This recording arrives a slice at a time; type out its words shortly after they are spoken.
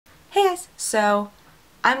Hey guys! So,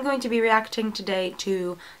 I'm going to be reacting today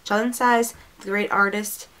to Jolin Tsai's The Great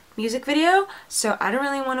Artist music video, so I don't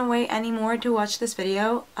really want to wait anymore to watch this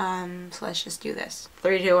video, so let's just do this.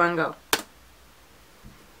 3, 2, 1, go.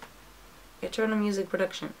 Eternal Music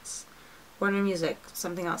Productions. Warner Music,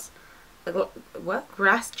 something else. What?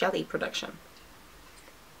 Grass Jelly Production.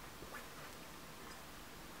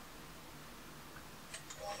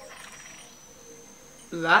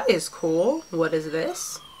 That is cool. What is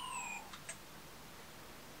this?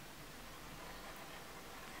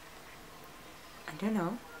 I don't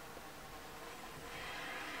know.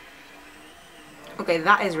 Okay,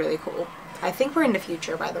 that is really cool. I think we're in the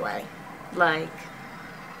future, by the way. Like,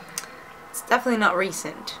 it's definitely not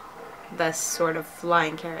recent, this sort of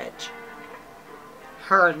flying carriage.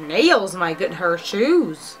 Her nails, my good, her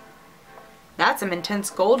shoes. That's some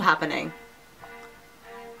intense gold happening.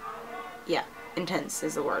 Yeah, intense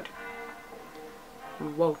is the word.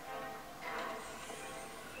 Whoa.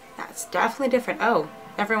 That's definitely different. Oh,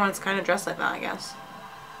 everyone's kind of dressed like that, I guess.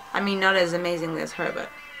 I mean, not as amazingly as her, but...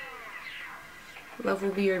 Love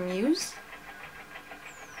will be your muse?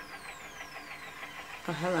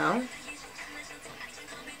 Oh, hello.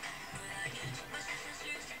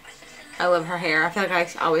 I love her hair. I feel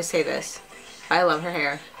like I always say this. I love her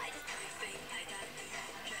hair.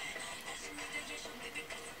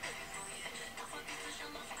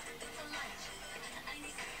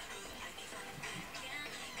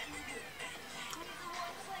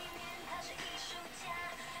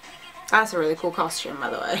 That's a really cool costume, by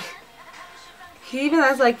the way. He even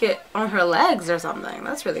has like it on her legs or something.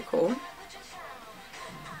 That's really cool.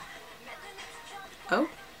 Oh,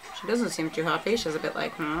 she doesn't seem too happy. She's a bit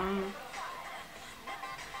like,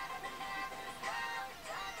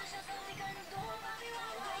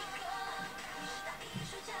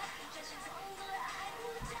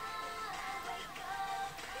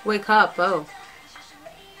 Wake up, oh.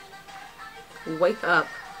 Wake up.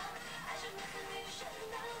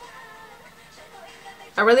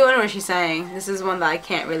 I really wonder what she's saying. This is one that I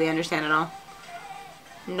can't really understand at all.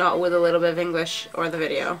 Not with a little bit of English or the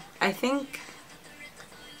video. I think...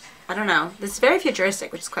 I don't know. This is very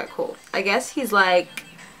futuristic, which is quite cool. I guess he's like...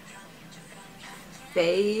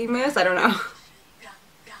 famous? I don't know.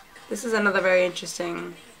 This is another very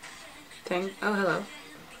interesting thing. Oh, hello.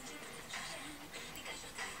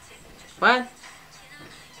 What?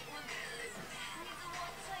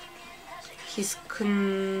 He's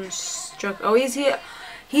construct... Oh, he's here.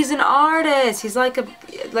 He's an artist. He's like a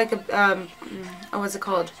oh, what's it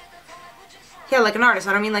called? Yeah, like an artist.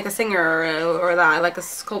 I don't mean like a singer or that. Like a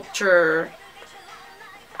sculpture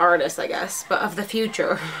artist, I guess, but of the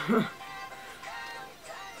future.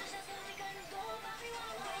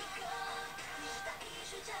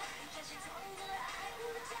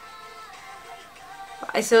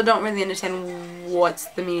 I still don't really understand what's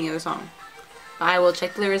the meaning of the song. I will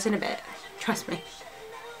check the lyrics in a bit. Trust me.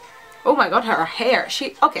 Oh my god, her hair.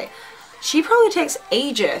 Okay. She probably takes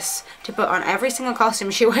ages to put on every single costume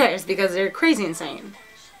she wears because they're crazy insane.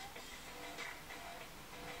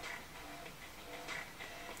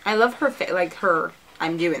 I love her face, like her,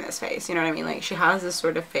 I'm doing this face, you know what I mean? Like, she has this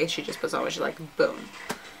sort of face she just puts on where she's like, boom.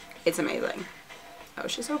 It's amazing. Oh,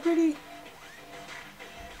 she's so pretty.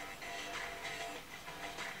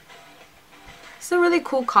 It's a really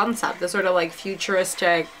cool concept, this sort of like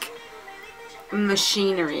futuristic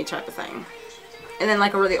machinery type of thing. And then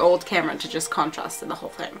like a really old camera to just contrast in the whole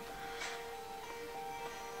thing.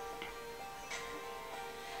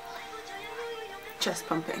 Chest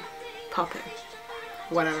pumping. Popping.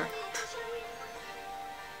 Whatever.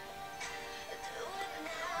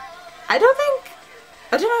 I don't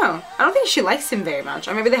know. I don't think she likes him very much.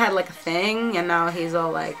 Or maybe they had like a thing and now he's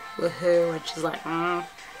all like, woohoo, and she's like, I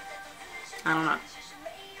don't know.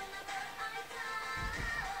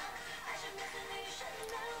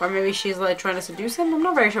 Or maybe she's like trying to seduce him? I'm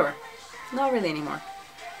not very sure. Not really anymore.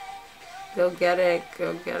 Go get it,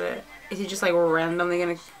 go get it. Is he just like randomly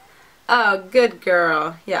gonna... Oh, good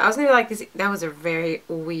girl. Yeah, I was gonna be like, that was a very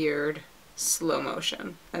weird slow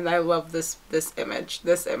motion. And I love this image.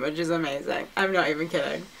 This image is amazing. I'm not even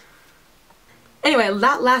kidding. Anyway,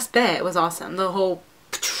 that last bit was awesome. The whole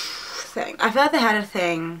thing. I feel like they had a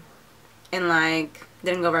thing and like,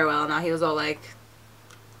 didn't go very well. Now he was all like...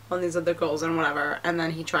 on these other girls and whatever, and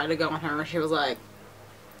then he tried to go on her. She was like,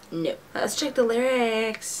 no. Let's check the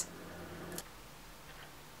lyrics.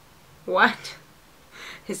 What?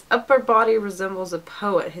 His upper body resembles a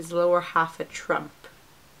poet, his lower half a trump.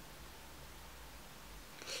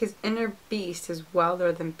 His inner beast is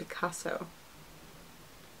wilder than Picasso.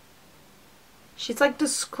 She's like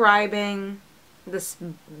describing this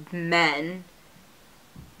man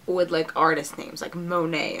with like artist names like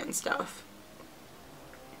Monet and stuff.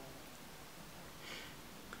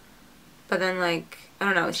 But then like, I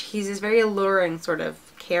don't know, he's this very alluring sort of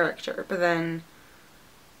character. But then,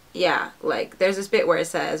 yeah, like there's this bit where it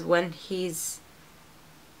says when he's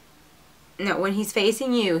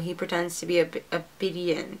facing you, he pretends to be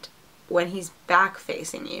obedient. When he's back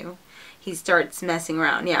facing you, he starts messing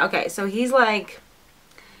around. Yeah, okay, so he's like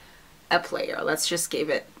a player. Let's just give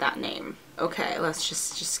it that name. Okay, let's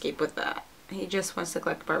just skip with that. He just wants to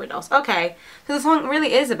collect Barbie dolls. Okay, so the song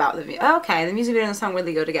really is about the okay, the music video and the song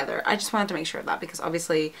really go together. I just wanted to make sure of that because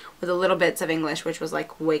obviously with the little bits of English, which was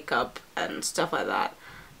like wake up and stuff like that,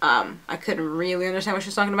 I couldn't really understand what she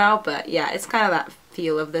was talking about. But yeah, it's kind of that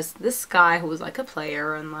feel of this guy who was like a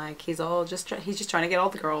player and like he's just trying to get all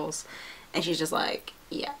the girls, and she's just like,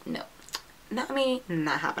 yeah, no, not me,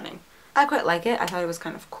 not happening. I quite like it. I thought it was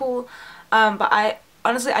kind of cool. But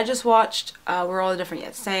honestly, I just watched We're All Different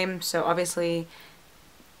Yet Same, so obviously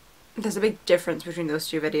there's a big difference between those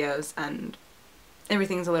two videos and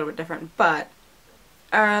everything's a little bit different, but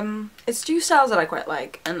it's two styles that I quite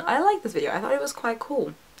like, and I like this video. I thought it was quite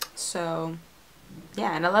cool. So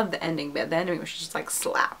yeah, and I love the ending bit. The ending was just like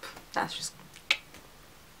slap. That's just,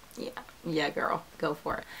 yeah, girl, go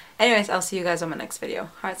for it. Anyways, I'll see you guys on my next video.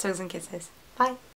 Hearts, hugs, and kisses. Bye.